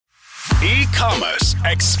E-commerce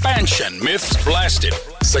expansion myths blasted.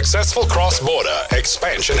 Successful cross-border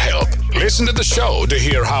expansion help. Listen to the show to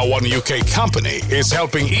hear how one UK company is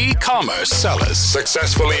helping e-commerce sellers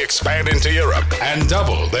successfully expand into Europe and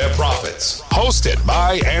double their profits. Hosted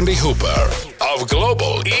by Andy Hooper of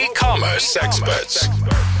Global E-commerce Experts.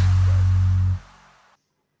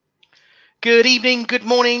 Good evening, good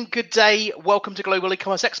morning, good day. Welcome to Global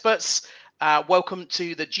E-commerce Experts. Welcome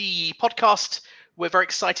to the GE podcast. We're very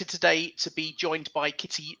excited today to be joined by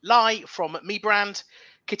Kitty Lai from MeBrand.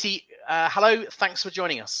 Kitty, hello. Thanks for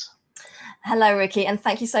joining us. Hello, Ricky, and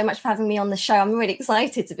thank you so much for having me on the show. I'm really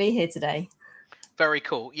excited to be here today. Very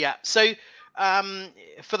cool. Yeah. So,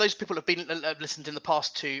 for those people who've been listened in the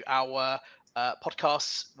past to our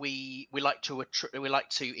podcasts, we like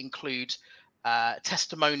to include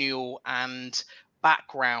testimonial and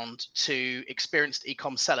background to experienced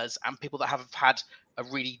e-com sellers and people that have had a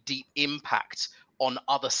really deep impact on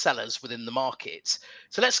other sellers within the market.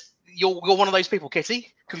 So you're one of those people,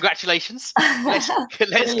 Kitty. Congratulations.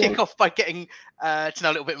 Let's kick off by getting to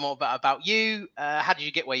know a little bit more about you. How did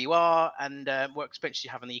you get where you are, and what experience do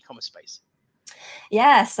you have in the e-commerce space?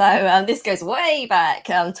 Yeah, so this goes way back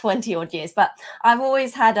 20 odd years, but I've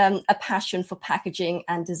always had a passion for packaging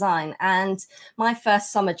and design. And my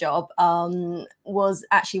first summer job was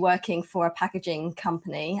actually working for a packaging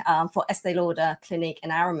company for Estee Lauder, Clinique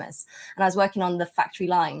and Aramis. And I was working on the factory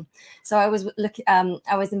line. So I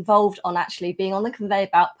was involved on actually being on the conveyor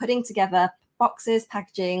belt, putting together boxes,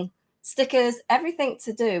 packaging, stickers, everything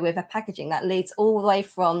to do with a packaging that leads all the way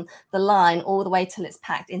from the line all the way till it's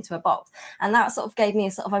packed into a box. And that sort of gave me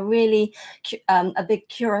a really a big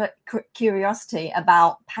curiosity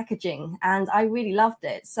about packaging, and I really loved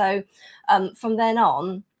it. So from then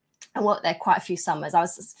on, I worked there quite a few summers. I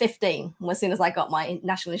was 15 as soon as I got my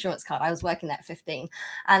national insurance card. I was working there at 15,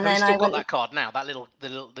 and then I got that card now. That little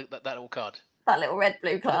card. That little red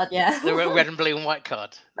blue card, yeah. The red and blue and white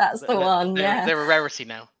card. That's the one. They're a rarity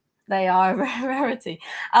now. They are a rarity.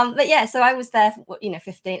 But yeah, so I was there for,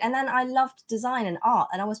 15, and then I loved design and art,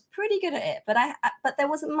 and I was pretty good at it. But there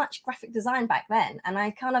wasn't much graphic design back then, and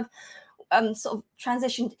I kind of sort of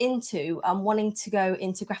transitioned into wanting to go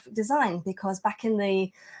into graphic design, because back in the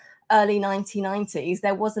early 1990s,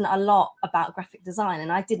 there wasn't a lot about graphic design, and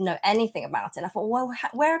I didn't know anything about it. And I thought, well,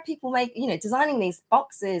 where are people designing these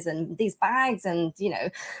boxes and these bags and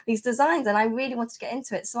these designs? And I really wanted to get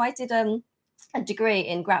into it, so I did a degree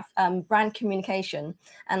in brand communication,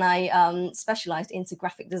 and I specialized into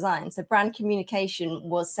graphic design. So brand communication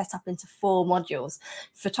was set up into 4 modules: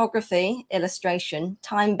 photography, illustration,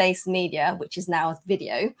 time-based media, which is now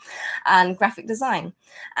video, and graphic design.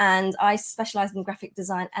 And I specialized in graphic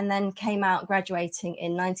design, and then came out graduating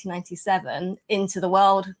in 1997 into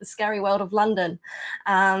the scary world of London.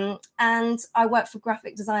 And I worked for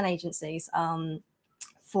graphic design agencies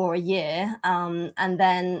for a year, and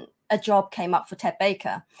then a job came up for Ted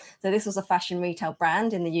Baker. So this was a fashion retail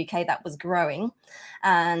brand in the UK that was growing.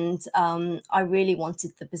 And I really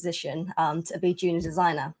wanted the position to be junior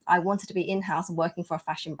designer. I wanted to be in-house and working for a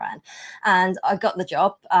fashion brand. And I got the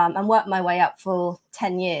job and worked my way up for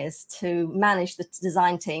 10 years to manage the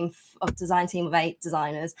design team of 8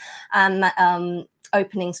 designers, and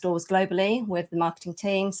opening stores globally with the marketing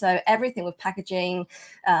team. So everything with packaging,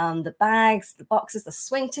 the bags, the boxes, the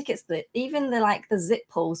swing tickets, even the zip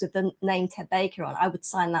pulls with the name Ted Baker on, I would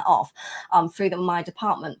sign that off through my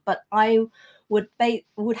department. But I would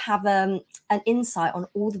have an insight on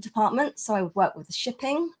all the departments. So I would work with the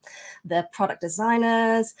shipping, the product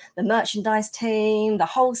designers, the merchandise team, the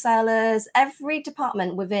wholesalers, every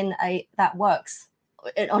department within that works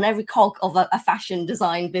on every cog of a fashion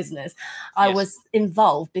design business. I was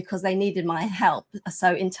involved because they needed my help.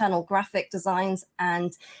 So internal graphic designs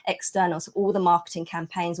and external, so all the marketing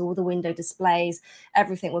campaigns, all the window displays,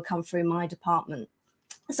 everything would come through my department.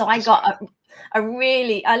 So I got I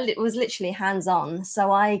was literally hands-on.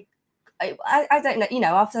 So I don't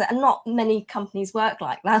know, after that, not many companies work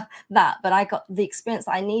like that, but I got the experience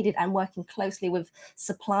that I needed, and working closely with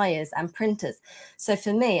suppliers and printers. So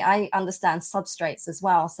for me, I understand substrates as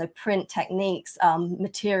well. So print techniques,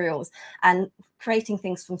 materials, and creating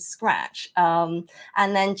things from scratch, and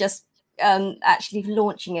then just actually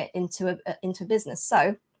launching it into a business.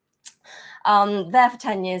 So there for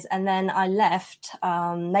 10 years, and then I left,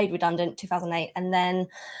 made redundant 2008, and then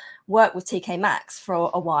worked with TK Maxx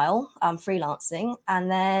for a while, freelancing, and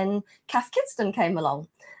then Cath Kidston came along.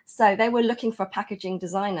 So they were looking for a packaging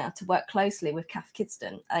designer to work closely with Cath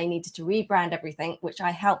Kidston. They needed to rebrand everything, which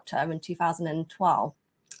I helped her in 2012.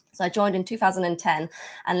 So I joined in 2010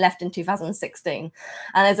 and left in 2016.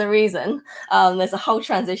 And there's a reason. There's a whole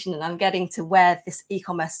transition, and I'm getting to where this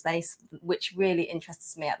e-commerce space, which really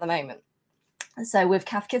interests me at the moment. So with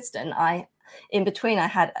Cath Kidston, in between I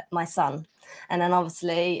had my son. And then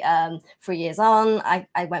obviously 3 years on,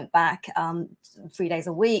 I went back 3 days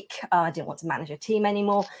a week. I didn't want to manage a team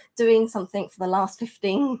anymore. Doing something for the last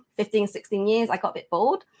 15, 16 years, I got a bit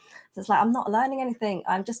bored. So it's like, I'm not learning anything.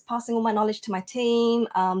 I'm just passing all my knowledge to my team.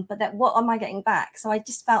 But then what am I getting back? So I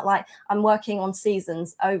just felt like I'm working on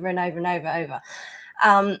seasons over and over and over.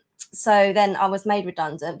 So then I was made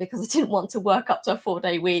redundant because I didn't want to work up to a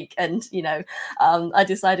 4-day week. And, I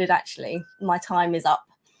decided actually my time is up.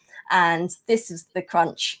 And this is the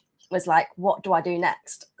crunch, was like, what do I do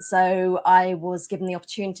next? So I was given the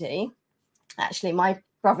opportunity. Actually, my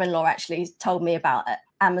brother-in-law actually told me about it.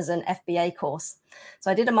 Amazon FBA course. So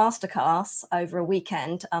I did a masterclass over a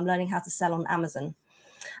weekend, learning how to sell on Amazon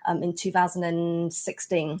in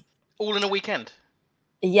 2016. All in a weekend?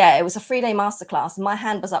 Yeah, it was a 3-day masterclass. My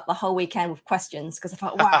hand was up the whole weekend with questions because I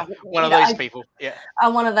thought, wow. One of those people. Yeah.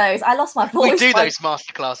 I'm one of those. I lost my voice. We do those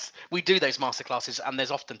masterclasses, and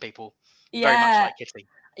there's often people very much like Kitty.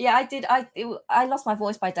 Yeah, I did. I lost my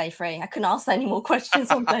voice by day 3. I couldn't ask any more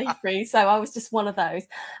questions on day 3. So I was just one of those.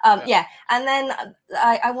 Yeah. And then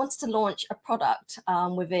I wanted to launch a product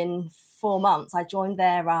within 4 months. I joined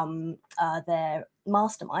their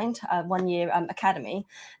mastermind 1-year academy.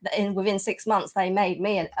 Within 6 months, they made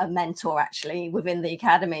me a mentor actually within the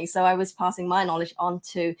academy. So I was passing my knowledge on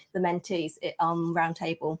to the mentees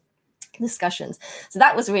roundtable discussions. So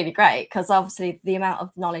that was really great because obviously the amount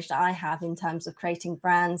of knowledge that I have in terms of creating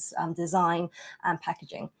brands, design and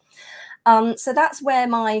packaging. So that's where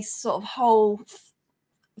my sort of whole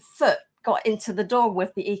foot got into the door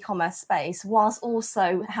with the e-commerce space, whilst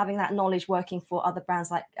also having that knowledge working for other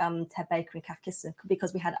brands like Ted Baker and Cath Kidston,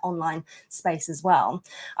 because we had online space as well.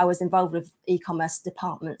 I was involved with e-commerce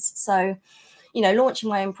departments. So, launching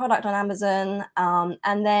my own product on Amazon,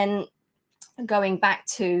 and then going back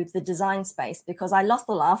to the design space because I lost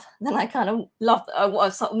the love. Then I kind of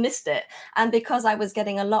sort of missed it. And because I was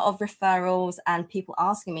getting a lot of referrals and people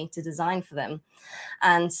asking me to design for them.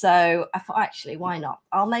 And so I thought, actually, why not?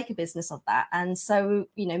 I'll make a business of that. And so,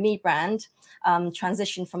 Me Brand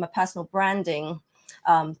transitioned from a personal branding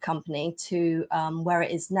company to where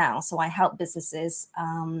it is now. So I help businesses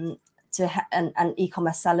and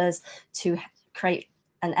e-commerce sellers to create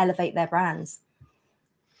and elevate their brands.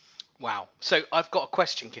 Wow. So I've got a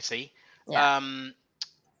question, Kitty. Yeah. I'm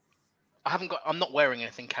not wearing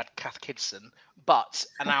anything Cath Kidston, but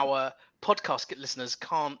our podcast listeners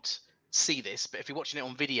can't see this, but if you're watching it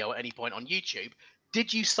on video at any point on YouTube,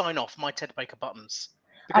 did you sign off my Ted Baker buttons?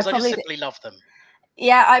 Because I just simply love them.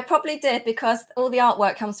 Yeah, I probably did because all the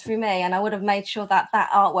artwork comes through me, and I would have made sure that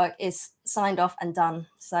artwork is signed off and done.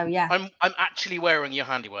 So yeah. I'm actually wearing your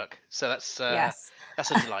handiwork. So that's yes. That's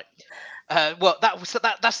a delight. Well,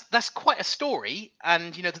 that's quite a story,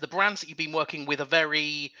 and the brands that you've been working with are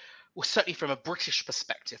very well, certainly from a British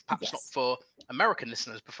perspective, perhaps not for American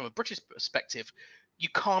listeners, but from a British perspective, you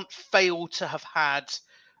can't fail to have had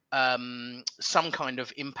some kind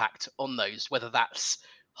of impact on those, whether that's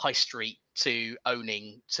high street to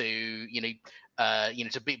owning to to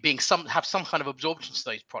have some kind of absorption to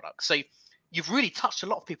those products. So you've really touched a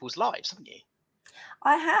lot of people's lives, haven't you?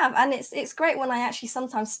 I have, and it's great when I actually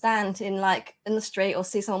sometimes stand in the street or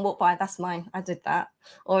see someone walk by. That's mine. I did that.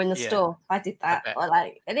 Or in the store, I did that. Or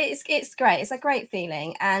it's great. It's a great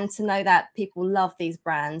feeling, and to know that people love these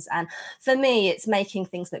brands. And for me, it's making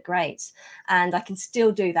things look great, and I can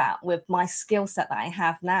still do that with my skill set that I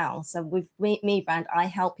have now. So with Me Brand, I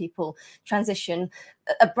help people transition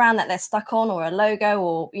a brand that they're stuck on, or a logo,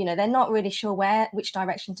 or they're not really sure which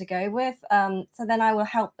direction to go with. So then I will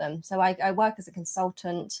help them. So I work as a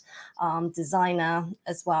consultant, designer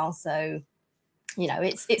as well. So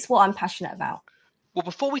it's what I'm passionate about. Well,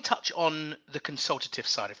 before we touch on the consultative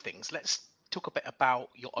side of things, let's talk a bit about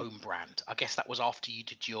your own brand. I guess that was after you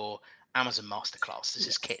did your Amazon masterclass. This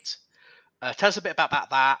is Kit. Tell us a bit about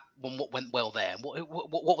that. What went well there? What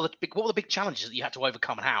were the big challenges that you had to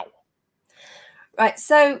overcome, and how? Right.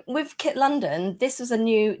 So with Kit London, this is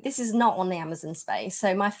not on the Amazon space.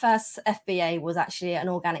 So my first FBA was actually an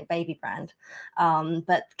organic baby brand.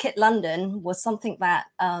 But Kit London was something that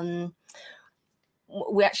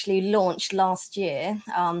we actually launched last year,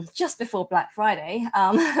 just before Black Friday,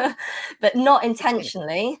 but not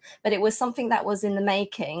intentionally, but it was something that was in the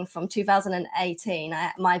making from 2018.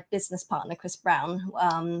 My business partner, Chris Brown,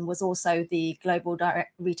 was also the global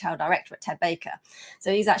retail director at Ted Baker.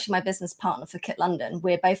 So he's actually my business partner for Kit London.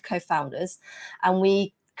 We're both co-founders, and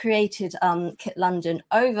we created Kit London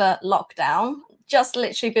over lockdown. Just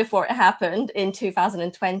literally before it happened in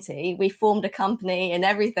 2020, we formed a company and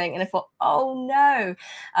everything. And I thought, oh no,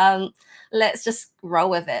 let's just roll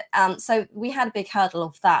with it. So we had a big hurdle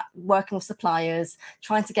of that, working with suppliers,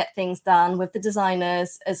 trying to get things done with the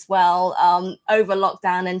designers as well, over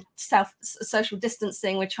lockdown and social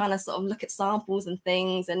distancing. We're trying to sort of look at samples and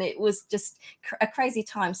things. And it was just a crazy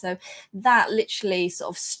time. So that literally sort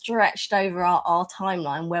of stretched over our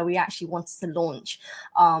timeline, where we actually wanted to launch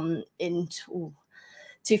in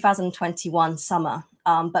 2021 summer.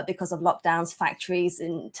 But because of lockdowns, factories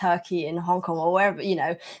in Turkey and Hong Kong or wherever,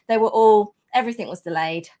 they were all, everything was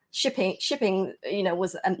delayed. Shipping,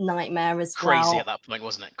 was a nightmare as well. Crazy at that point,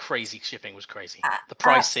 wasn't it? Crazy shipping was crazy. The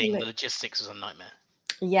pricing, absolutely. The logistics was a nightmare.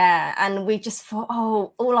 Yeah, and we just thought,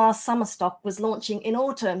 all our summer stock was launching in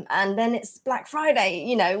autumn, and then it's Black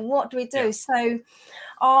Friday. What do we do?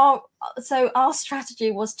 Yeah. So our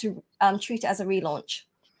strategy was to treat it as a relaunch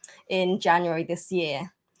in January this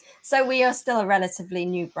year. So we are still a relatively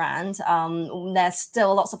new brand. There's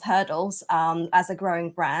still lots of hurdles as a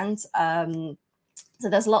growing brand. So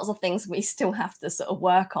there's lots of things we still have to sort of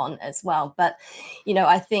work on as well. But,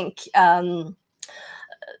 I think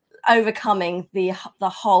overcoming the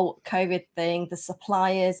whole COVID thing, the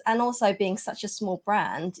suppliers, and also being such a small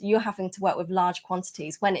brand, you're having to work with large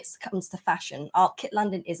quantities when it comes to fashion. Our Kit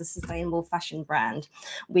London is a sustainable fashion brand.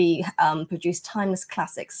 We produce timeless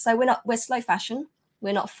classics. So we're slow fashion.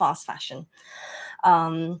 We're not fast fashion.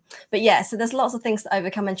 But yeah, so there's lots of things to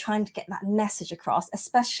overcome and trying to get that message across,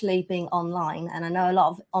 especially being online. And I know a lot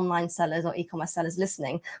of online sellers or e-commerce sellers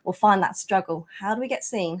listening will find that struggle. How do we get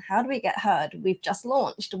seen? How do we get heard? We've just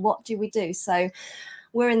launched. What do we do? So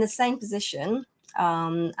we're in the same position.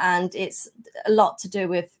 And it's a lot to do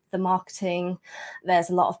with the marketing. There's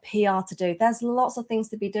a lot of PR to do. There's lots of things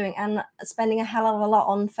to be doing, and spending a hell of a lot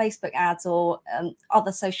on Facebook ads or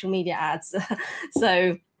other social media ads.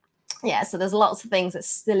 So there's lots of things that's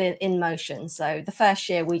still in motion. So the first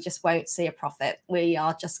year we just won't see a profit. We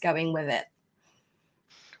are just going with it.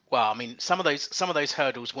 Well, I mean, some of those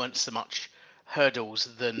hurdles weren't so much hurdles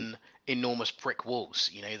than enormous brick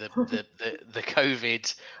walls. The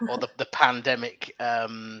COVID or the pandemic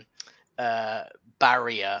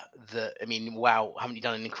barrier. Wow, haven't you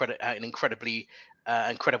done an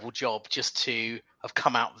incredible job just to have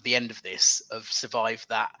come out of the end of this, of survived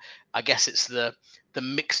that? I guess it's the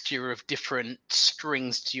mixture of different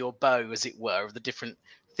strings to your bow, as it were, of the different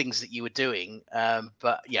things that you were doing.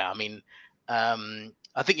 But yeah,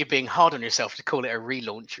 I think you're being hard on yourself to call it a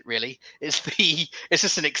relaunch. Really, it's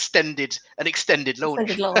just an extended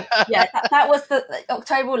launch. Yeah, that was the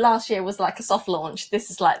October last year was like a soft launch.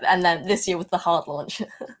 This is and then this year was the hard launch.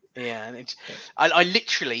 Yeah, and I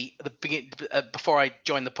literally at the beginning, before I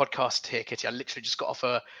joined the podcast here, Kitty, I literally just got off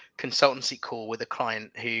a consultancy call with a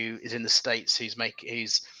client who is in the States,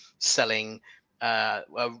 who's selling a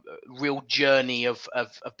real journey of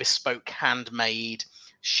bespoke handmade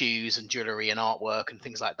shoes and jewelry and artwork and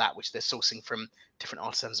things like that, which they're sourcing from different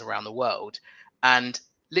artisans around the world. And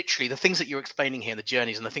literally the things that you're explaining here, the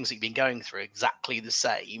journeys and the things that you've been going through, exactly the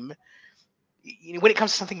same. When it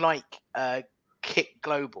comes to something like Kit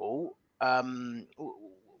Global,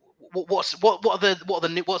 what's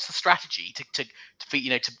the strategy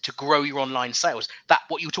to grow your online sales? That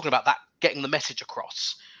what you were talking about, that getting the message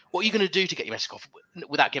across. What are you going to do to get your message across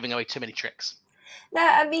without giving away too many tricks? No,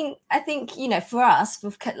 I think, for us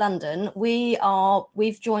with Kit London,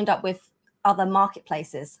 we've joined up with other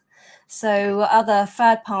marketplaces. So other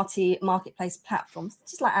third-party marketplace platforms,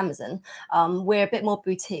 just like Amazon, we're a bit more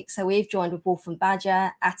boutique. So we've joined with Wolf &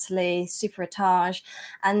 Badger, Atelier, Super Etage,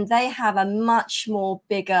 and they have a much more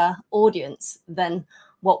bigger audience than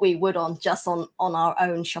what we would on our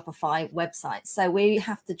own Shopify website. So we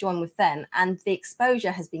have to join with them, and the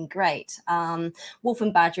exposure has been great. Wolf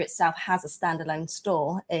 & Badger itself has a standalone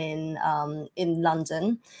store in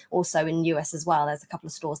London, also in US as well. There's a couple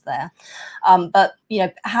of stores there. But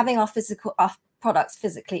having our products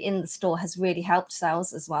physically in the store has really helped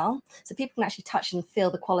sales as well. So people can actually touch and feel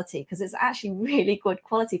the quality, because it's actually really good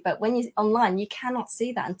quality. But when you're online, you cannot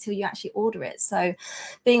see that until you actually order it. So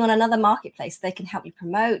being on another marketplace, they can help you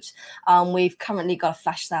promote. We've currently got a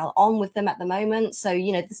flash sale on with them at the moment. So,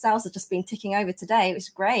 the sales have just been ticking over today. It was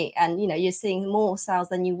great. And, you're seeing more sales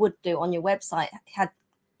than you would do on your website had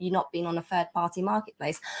you not been on a third-party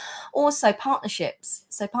marketplace. Also partnerships.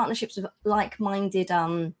 So partnerships with like-minded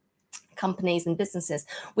companies and businesses.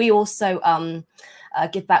 We also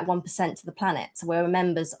give back 1% to the planet. So we're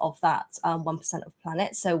members of that 1% of the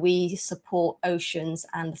planet. So we support oceans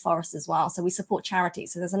and the forests as well. So we support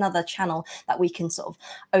charities. So there's another channel that we can sort of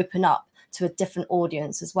open up to a different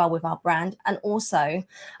audience as well with our brand. And also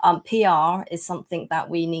PR is something that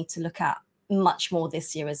we need to look at much more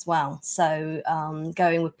this year as well. So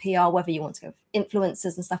going with PR, whether you want to go with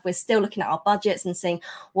influencers and stuff, we're still looking at our budgets and seeing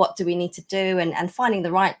what do we need to do, and finding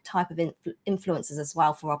the right type of influencers as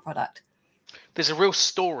well for our product. There's a real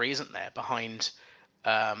story, isn't there, behind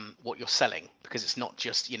what you're selling, because it's not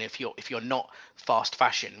just, you know, if you're not fast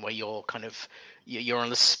fashion where you're kind of you're on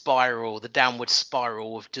the downward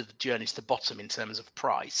spiral of the journey to the bottom in terms of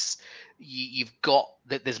price, you've got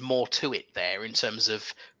that there's more to it there in terms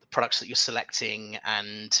of the products that you're selecting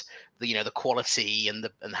and the, you know, the quality and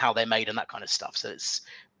how they're made and that kind of stuff. So it's,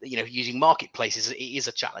 you know, using marketplaces, it is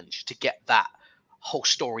a challenge to get that whole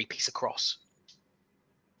story piece across.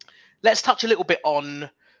 Let's touch a little bit on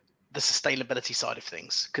the sustainability side of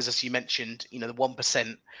things, because as you mentioned, you know, the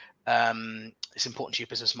 1% is important to your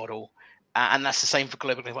business model, and that's the same for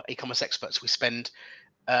Global E-commerce Experts. We spend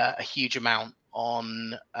a huge amount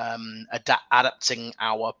on adapting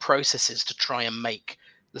our processes to try and make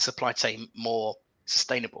the supply chain more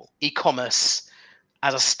sustainable. E-commerce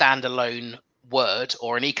as a standalone word,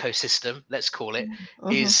 or an ecosystem, let's call it,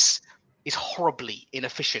 is horribly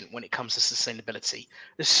inefficient when it comes to sustainability.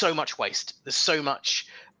 There's so much waste. There's so much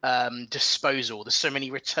disposal. There's so many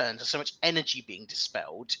returns. There's so much energy being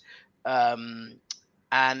dispelled, and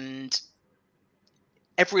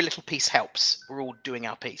every little piece helps. We're all doing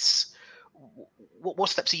our piece. What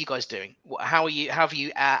steps are you guys doing? How have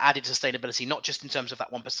you added sustainability, not just in terms of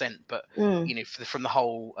that 1%, but you know, from the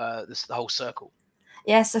whole the whole circle?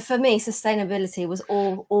 Yeah, so for me, sustainability was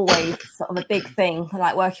always sort of a big thing.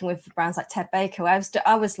 Like working with brands like Ted Baker, I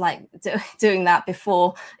was like doing that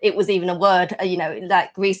before it was even a word. You know, like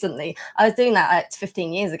recently, I was doing that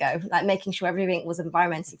 15 years ago, like making sure everything was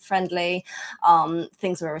environmentally friendly,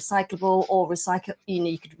 things were recyclable or recycle. You know,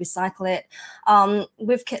 you could recycle it.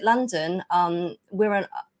 With Kit London, we're a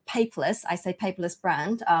paperless. I say paperless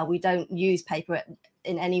brand. We don't use paper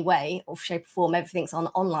in any way or shape or form. Everything's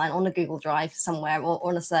online on a Google Drive somewhere or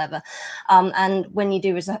on a server, and when you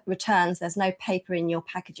do returns, there's no paper in your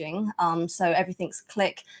packaging, so everything's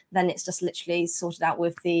click, then it's just literally sorted out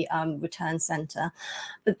with the return center.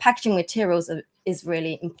 The packaging materials is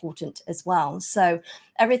really important as well. So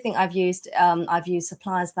everything I've used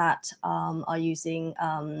suppliers that are using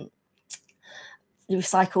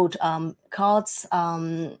recycled cards,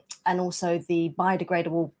 and also the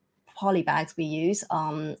biodegradable poly bags we use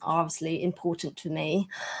are obviously important to me.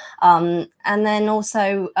 And then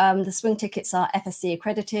also the swing tickets are FSC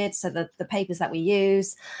accredited, so the papers that we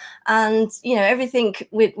use, and you know, everything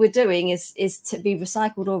we're doing is to be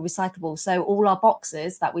recycled or recyclable. So all our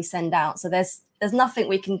boxes that we send out, so there's nothing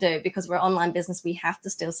we can do because we're an online business. We have to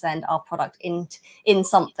still send our product in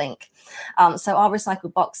something. So our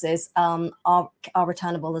recycled boxes are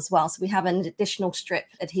returnable as well. So we have an additional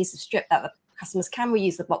adhesive strip that the customers can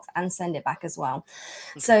reuse the box and send it back as well.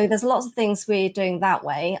 Okay. So there's lots of things we're doing that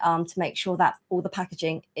way to make sure that all the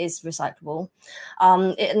packaging is recyclable.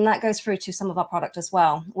 And that goes through to some of our product as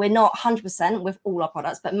well. We're not 100% with all our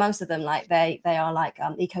products, but most of them, like they are like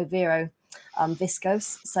EcoVero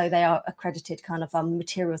viscose, so they are accredited kind of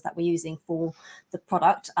materials that we're using for the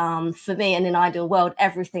product. For me, in an ideal world,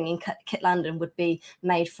 everything in Kit London would be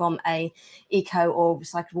made from a eco or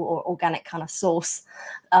recyclable or organic kind of source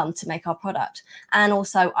to make our product. And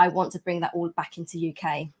also I want to bring that all back into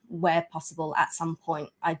UK where possible. At some point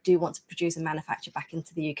I do want to produce and manufacture back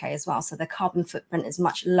into the UK as well, so the carbon footprint is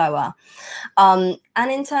much lower. And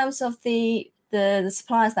in terms of the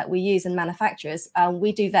suppliers that we use and manufacturers,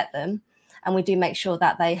 we do vet them. And we do make sure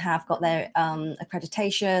that they have got their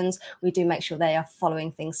accreditations. We do make sure they are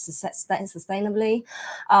following things sustainably.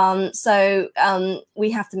 So we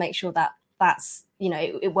have to make sure that that's, you know,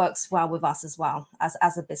 it works well with us as well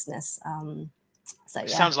as a business. So yeah.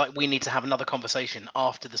 Sounds like we need to have another conversation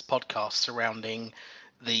after this podcast surrounding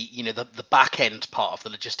the, you know, the back end part of the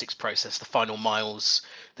logistics process, the final miles.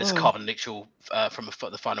 There's carbon neutral from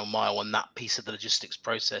the final mile, and that piece of the logistics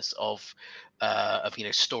process of you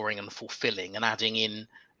know, storing and fulfilling, and adding in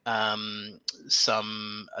a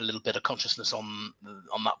little bit of consciousness on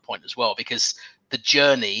that point as well, because the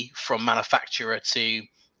journey from manufacturer to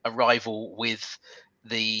arrival with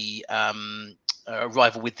the end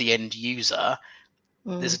user,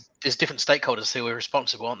 there's different stakeholders who are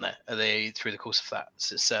responsible, aren't there? Are they through the course of that?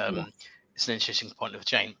 So it's an interesting point of the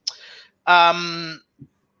chain. Well,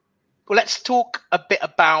 let's talk a bit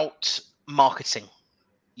about marketing.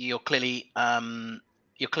 You're clearly a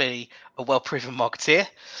well-proven marketeer.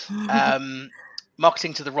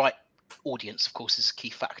 Marketing to the right audience, of course, is a key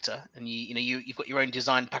factor. And you've got your own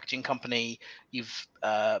design packaging company. You've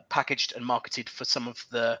packaged and marketed for some of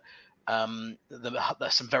the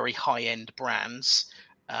There's some very high-end brands,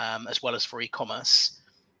 as well as for e-commerce.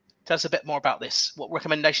 Tell us a bit more about this. What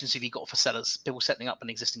recommendations have you got for sellers, people setting up and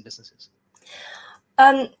existing businesses?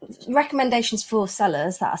 Recommendations for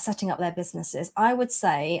sellers that are setting up their businesses, I would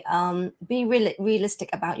say be realistic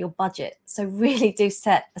about your budget. So really do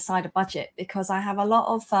set aside a budget, because I have a lot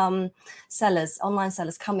of sellers, online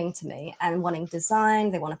sellers, coming to me and wanting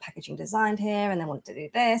design. They want a packaging designed here and they want to do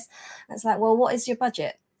this. And it's like, well, what is your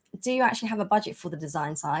budget? Do you actually have a budget for the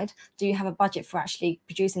design side? Do you have a budget for actually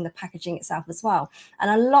producing the packaging itself as well? And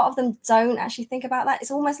a lot of them don't actually think about that.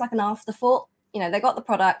 It's almost like an afterthought. You know, they got the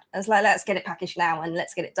product, it's like, let's get it packaged now and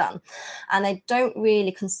let's get it done. And they don't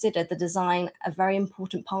really consider the design a very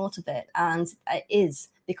important part of it. And it is,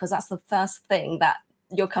 because that's the first thing that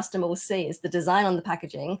your customer will see, is the design on the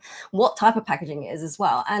packaging, what type of packaging it is as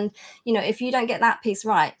well. And, you know, if you don't get that piece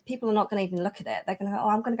right, people are not going to even look at it. They're going to go, oh,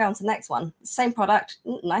 I'm going to go on to the next one. Same product,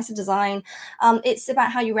 nicer design. It's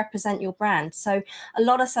about how you represent your brand. So a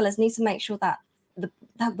lot of sellers need to make sure that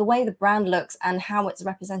the way the brand looks and how it's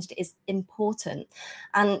represented is important.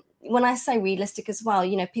 And when I say realistic as well,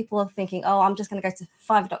 you know, people are thinking, oh, I'm just going to go to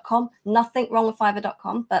Fiverr.com. Nothing wrong with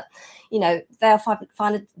Fiverr.com, but, you know, they'll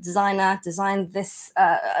find a designer, design this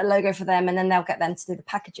a logo for them, and then they'll get them to do the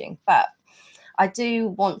packaging. But I do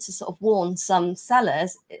want to sort of warn some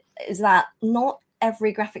sellers is that not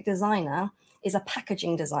every graphic designer is a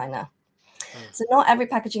packaging designer. So not every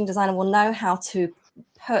packaging designer will know how to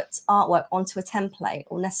put artwork onto a template,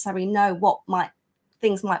 or necessarily know what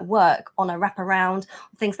things might work on a wraparound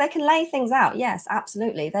things. They can lay things out. Yes,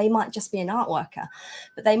 absolutely. They might just be an art worker,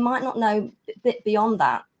 but they might not know a bit beyond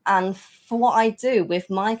that. And for what I do with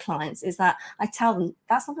my clients is that I tell them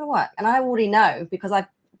that's not going to work. And I already know, because I've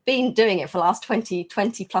been doing it for the last 20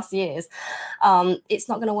 plus years. It's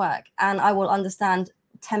not going to work. And I will understand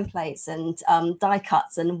templates and die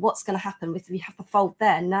cuts and what's going to happen if you have a fold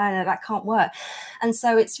there. No, that can't work. And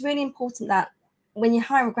so it's really important that when you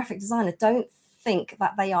hire a graphic designer, don't think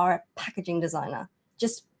that they are a packaging designer.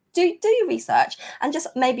 Just do your research and just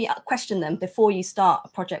maybe question them before you start a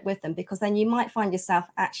project with them, because then you might find yourself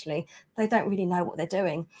actually they don't really know what they're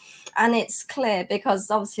doing. And it's clear,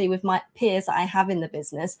 because obviously with my peers that I have in the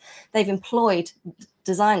business, they've employed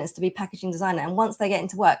designers to be packaging designer, and once they get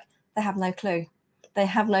into work, they have no clue. They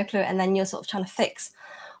have no clue. And then you're sort of trying to fix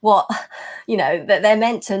what, you know, that they're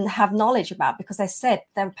meant to have knowledge about, because they said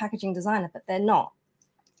they're a packaging designer, but they're not.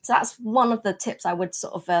 So that's one of the tips I would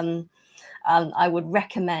sort of, I would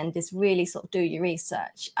recommend, is really sort of do your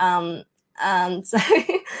research. And so,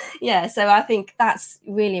 yeah, so I think that's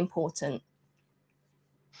really important.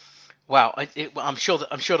 Wow, I'm sure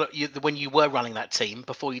that when you were running that team,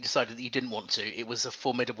 before you decided that you didn't want to, it was a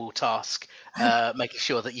formidable task, making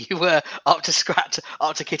sure that you were up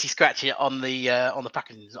to kitty scratchy on the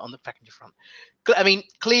packaging front. I mean,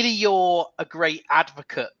 clearly you're a great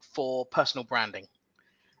advocate for personal branding,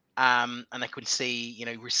 and I can see, you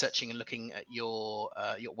know, researching and looking at your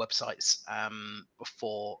websites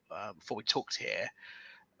before we talked here.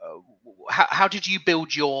 How did you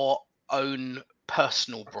build your own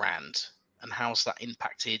personal brand, and how's that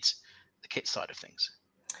impacted the kit side of things?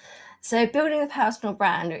 So building a personal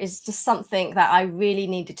brand is just something that I really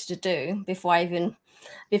needed to do before I even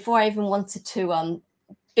wanted to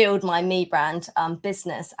build my Me brand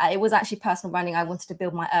business. It was actually personal branding. I wanted to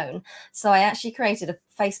build my own. So I actually created a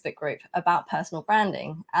Facebook group about personal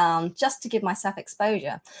branding, just to give myself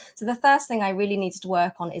exposure. So the first thing I really needed to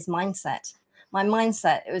work on is mindset. My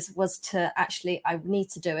mindset was to actually, I need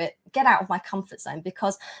to do it, get out of my comfort zone,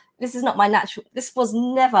 because this was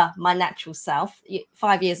never my natural self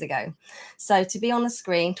 5 years ago. So to be on the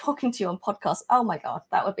screen, talking to you on podcasts, oh my God,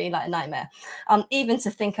 that would be like a nightmare. Even to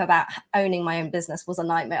think about owning my own business was a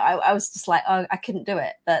nightmare. I was just like, oh, I couldn't do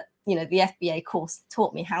it. But, you know, the FBA course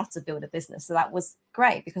taught me how to build a business. So that was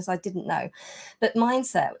great, because I didn't know. But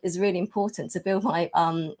mindset is really important to build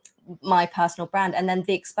my personal brand, and then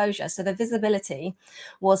the exposure. So the visibility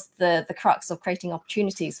was the crux of creating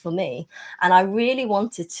opportunities for me. And I really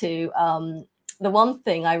wanted to, the one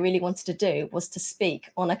thing I really wanted to do was to speak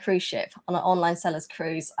on a cruise ship, on an online sellers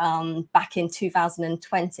cruise, back in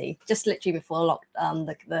 2020, just literally before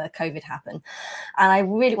the COVID happened. And I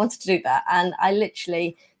really wanted to do that. And I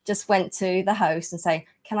literally just went to the host and say,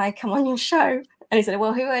 can I come on your show? And he said,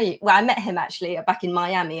 well, who are you? Well, I met him actually back in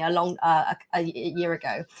Miami a year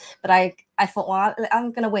ago. But I thought, well,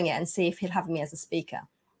 I'm going to wing it and see if he'll have me as a speaker.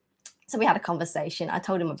 So we had a conversation. I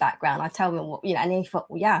told him my background. I told him what, and he thought,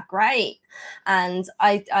 well, yeah, great. And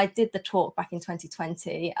I did the talk back in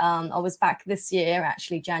 2020. I was back this year,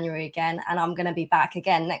 actually January again, and I'm going to be back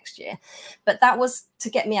again next year. But that was to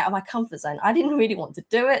get me out of my comfort zone. I didn't really want to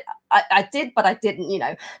do it. I did, but I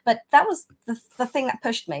didn't, but that was the thing that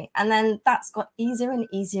pushed me. And then that's got easier and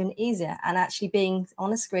easier and easier. And actually being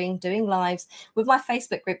on a screen, doing lives with my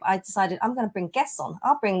Facebook group, I decided I'm going to bring guests on.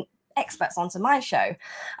 I'll bring experts onto my show,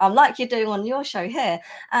 like you're doing on your show here.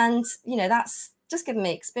 And, that's just given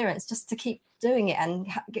me experience just to keep doing it and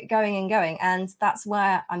get going and going. And that's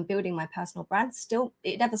where I'm building my personal brand. Still,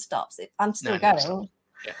 it never stops. I'm still going.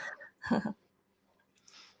 Yeah.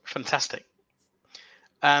 Fantastic.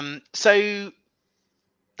 So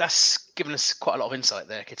that's given us quite a lot of insight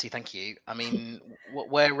there, Kitty. Thank you. I mean,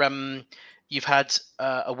 where you've had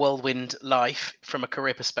a whirlwind life from a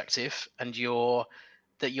career perspective, and you're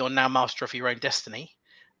now master of your own destiny.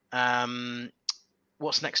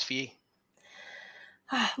 What's next for you?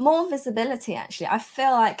 More visibility, actually. I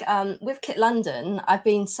feel like with Kit London, I've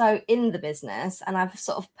been so in the business, and I've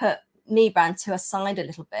sort of put Me Brand to a side a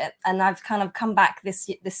little bit, and I've kind of come back this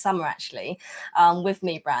summer actually with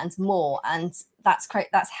Me Brand more, and that's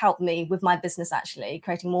helped me with my business, actually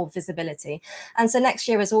creating more visibility. And so next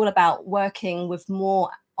year is all about working with more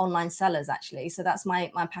online sellers, actually. So that's my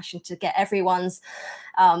passion, to get everyone's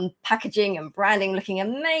packaging and branding looking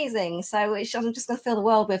amazing. So I'm just going to fill the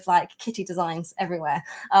world with like Kitty designs everywhere.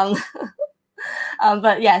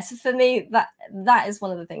 But yes, for me, that is one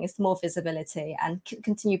of the things, more visibility and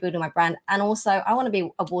continue building my brand. And also I want to be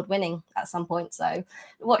award winning at some point. So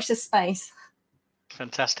watch this space.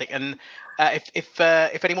 Fantastic. And if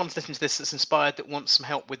anyone's listening to this that's inspired, that wants some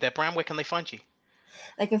help with their brand, where can they find you?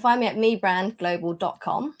 They can find me at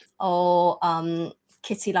mebrandglobal.com or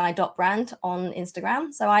kittylie.brand on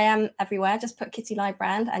Instagram. So I am everywhere. Just put Kitty Lie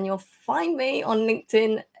Brand and you'll find me on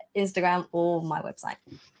LinkedIn, Instagram, or my website.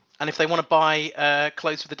 And if they want to buy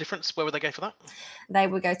clothes with the difference, where would they go for that? They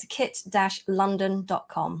will go to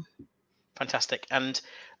kit-london.com. Fantastic. And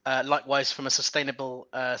likewise, from a sustainable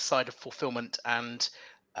side of fulfillment and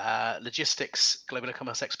logistics, Global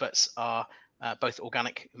E-commerce Experts are both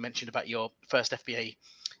organic. You mentioned about your first FBA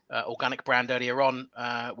organic brand earlier on.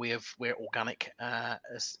 We're organic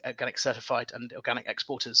certified and organic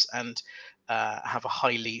exporters, and have a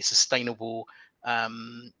highly sustainable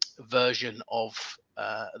version of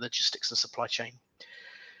logistics and supply chain.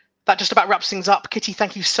 That just about wraps things up. Kitty,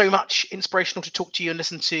 thank you so much. Inspirational to talk to you and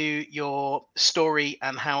listen to your story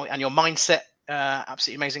and your mindset.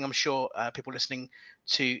 Absolutely amazing. I'm sure people listening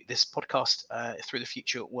to this podcast through the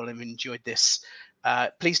future will have enjoyed this.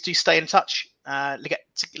 Please do stay in touch.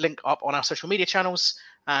 Link up on our social media channels,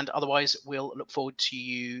 and otherwise we'll look forward to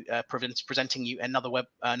you presenting you another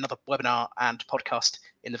webinar and podcast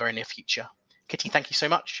in the very near future. Kitty, thank you so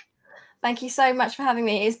much. Thank you so much for having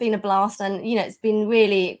me. It's been a blast, and it's been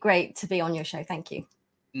really great to be on your show. Thank you.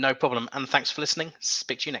 No problem, and thanks for listening.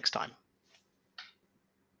 Speak to you next time.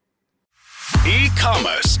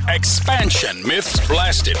 E-commerce expansion myths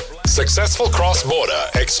blasted. Successful cross-border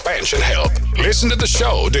expansion help. Listen to the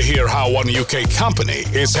show to hear how one UK company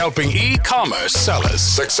is helping e-commerce sellers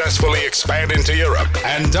successfully expand into Europe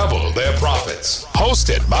and double their profits.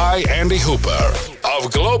 Hosted by Andy Hooper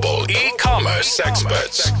of Global E-commerce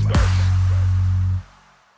Experts.